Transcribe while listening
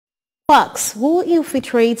Quacks, who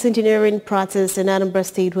infiltrates engineering practice in Anambra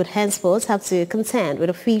State, would henceforth have to contend with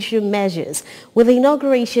official measures with the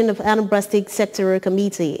inauguration of Anambra State Sectoral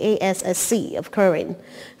Committee, ASSC, of COREN.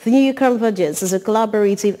 The new convergence is a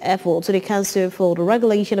collaborative effort to the Council for the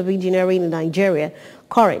Regulation of Engineering in Nigeria,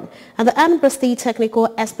 COREN, and the Anambra State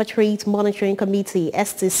Technical Expatriate Monitoring Committee,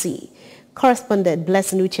 STC. Correspondent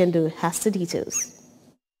Blessing Uchendu has the details.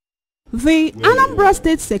 The Anambra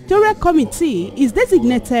State Sectorial Committee is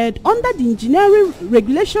designated under the Engineering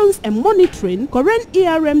Regulations and Monitoring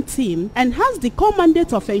COREN team and has the core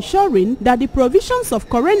mandate of ensuring that the provisions of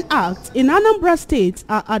COREN Act in Anambra State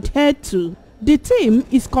are adhered to. The team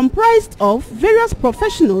is comprised of various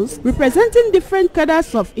professionals representing different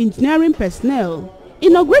cadres of engineering personnel.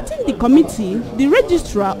 Inaugurating the committee, the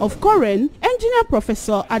Registrar of COREN, Engineer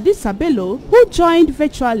Professor Adisabelo, who joined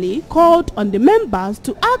virtually, called on the members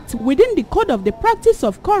to act within the code of the practice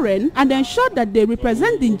of COREN and ensure that they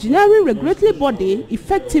represent the engineering regulatory body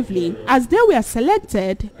effectively, as they were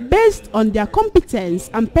selected based on their competence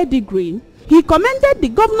and pedigree. He commended the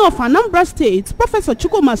Governor of Anambra State, Professor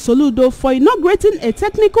Chukwuma Soludo, for inaugurating a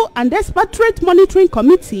technical and expatriate monitoring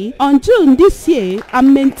committee on June this year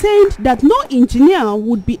and maintained that no engineer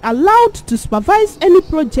would be allowed to supervise any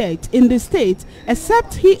project in the state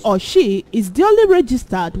except he or she is duly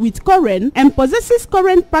registered with COREN and possesses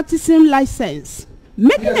COREN practicing license.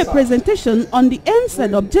 Making a presentation on the aims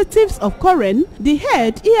and objectives of COREN, the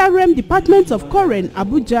head ERM Department of COREN,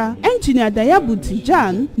 Abuja, Engineer Dayabu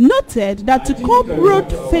Tijan, noted that to curb road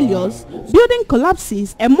failures, building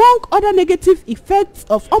collapses, among other negative effects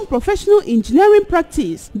of unprofessional engineering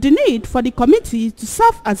practice, the need for the committee to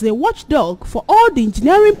serve as a watchdog for all the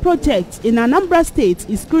engineering projects in Anambra State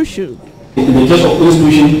is crucial. In the case of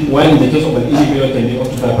institution, while in the case of an individual can be up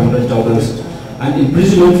to 500,000, and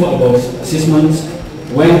imprisonment for about 6 months,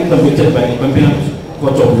 when convicted by the competent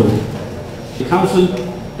court of law. The council,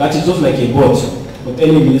 that is just like a board of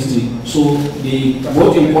any ministry, so they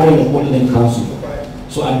vote in COREN and Contend council.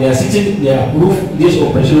 So and they are sitting, they approve these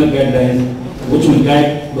operational guidelines which will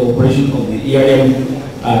guide the operation of the ERM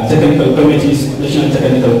technical committees, national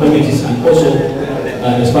technical committees, and also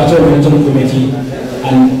the spatial monitoring committee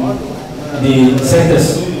and the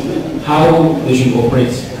sectors, how they should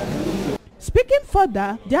operate. Speaking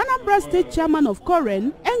further, the Anambra State Chairman of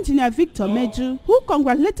COREN, Engineer Victor Meju, who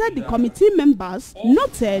congratulated the committee members,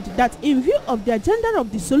 noted that in view of the agenda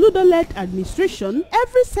of the Soludo-led administration,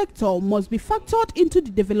 every sector must be factored into the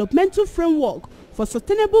developmental framework for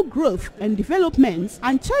sustainable growth and development,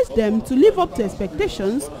 and charged them to live up to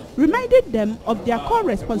expectations, reminded them of their core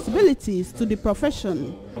responsibilities to the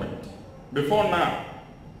profession. Before now,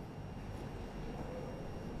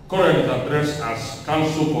 COREN is addressed as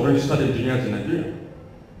Council for Registered Engineers in Nigeria.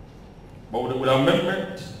 But with the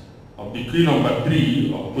amendment of Decree number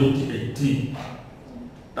 3 of 2018,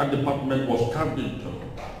 that department was carved into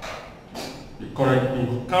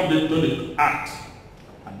the Act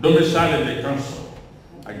and domiciled in the Council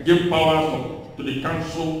and gave power to the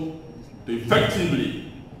Council to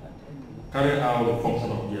effectively carry out the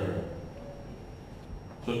function of ERM.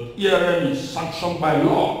 So ERM is sanctioned by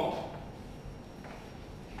law.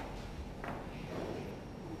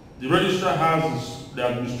 The registrar has the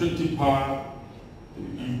administrative power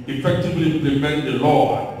to effectively implement the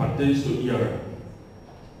law that pertains to ERM.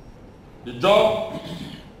 The job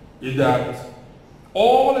is that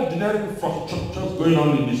all engineering infrastructures going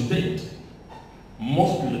on in the state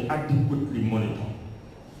must be adequately monitored,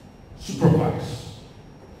 supervised,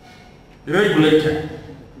 regulated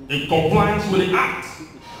in compliance with the Act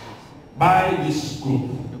by this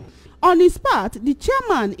group. On his part, the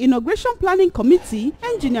chairman, Inauguration Planning Committee,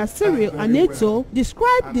 Engineer Cyril Aneto,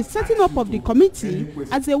 described the setting up of the committee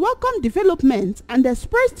as a welcome development and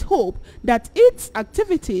expressed hope that its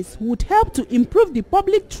activities would help to improve the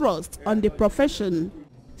public trust on the profession.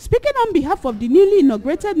 Speaking on behalf of the newly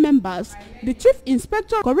inaugurated members, the Chief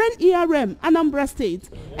Inspector COREN ERM Anambra State,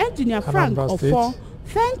 Engineer Frank Ofor,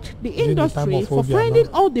 thanked the industry for finding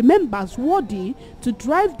all the members worthy to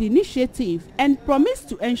drive the initiative and promised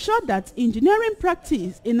to ensure that engineering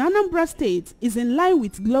practice in Anambra State is in line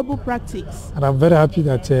with global practice. And I'm very happy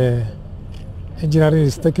that engineering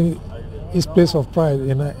is taking its place of pride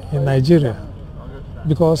in Nigeria,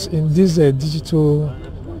 because in this digital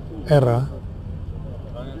era,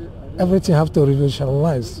 everything has to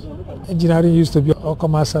revolutionize. Engineering used to be a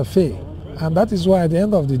commercial affair, and that is why at the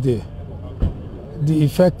end of the day, the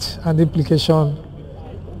effect and the implication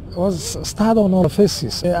was started on all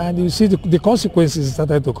faces, and you see the consequences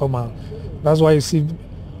started to come out. That's why you see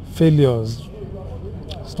failures,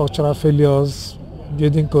 structural failures,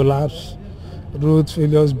 building collapse, road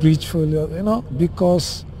failures, bridge failures,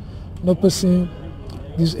 because no person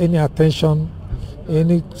gives any attention,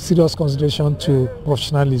 any serious consideration to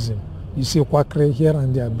professionalism. You see quackery here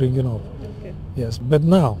and there bringing up. Okay. Yes, but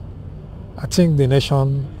now I think the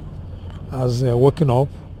nation has woken up,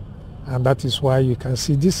 and that is why you can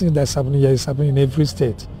see this thing that's happening here is happening in every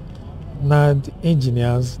state. Now the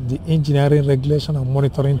engineers, the engineering regulation and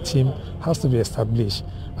monitoring team has to be established,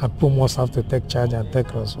 and people must have to take charge and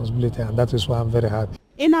take responsibility, and that is why I'm very happy.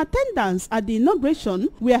 In attendance at the inauguration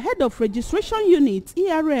were Head of Registration Unit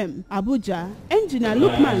ERM Abuja, Engineer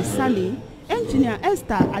Lukman Sani, Engineer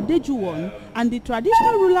Esther Adejuwon, and the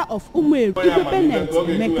traditional ruler of Umueri, Ibe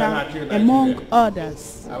Bennett Mecca, among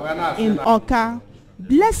others. In Oka,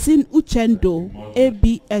 Blessing Uchendo,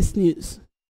 ABS News.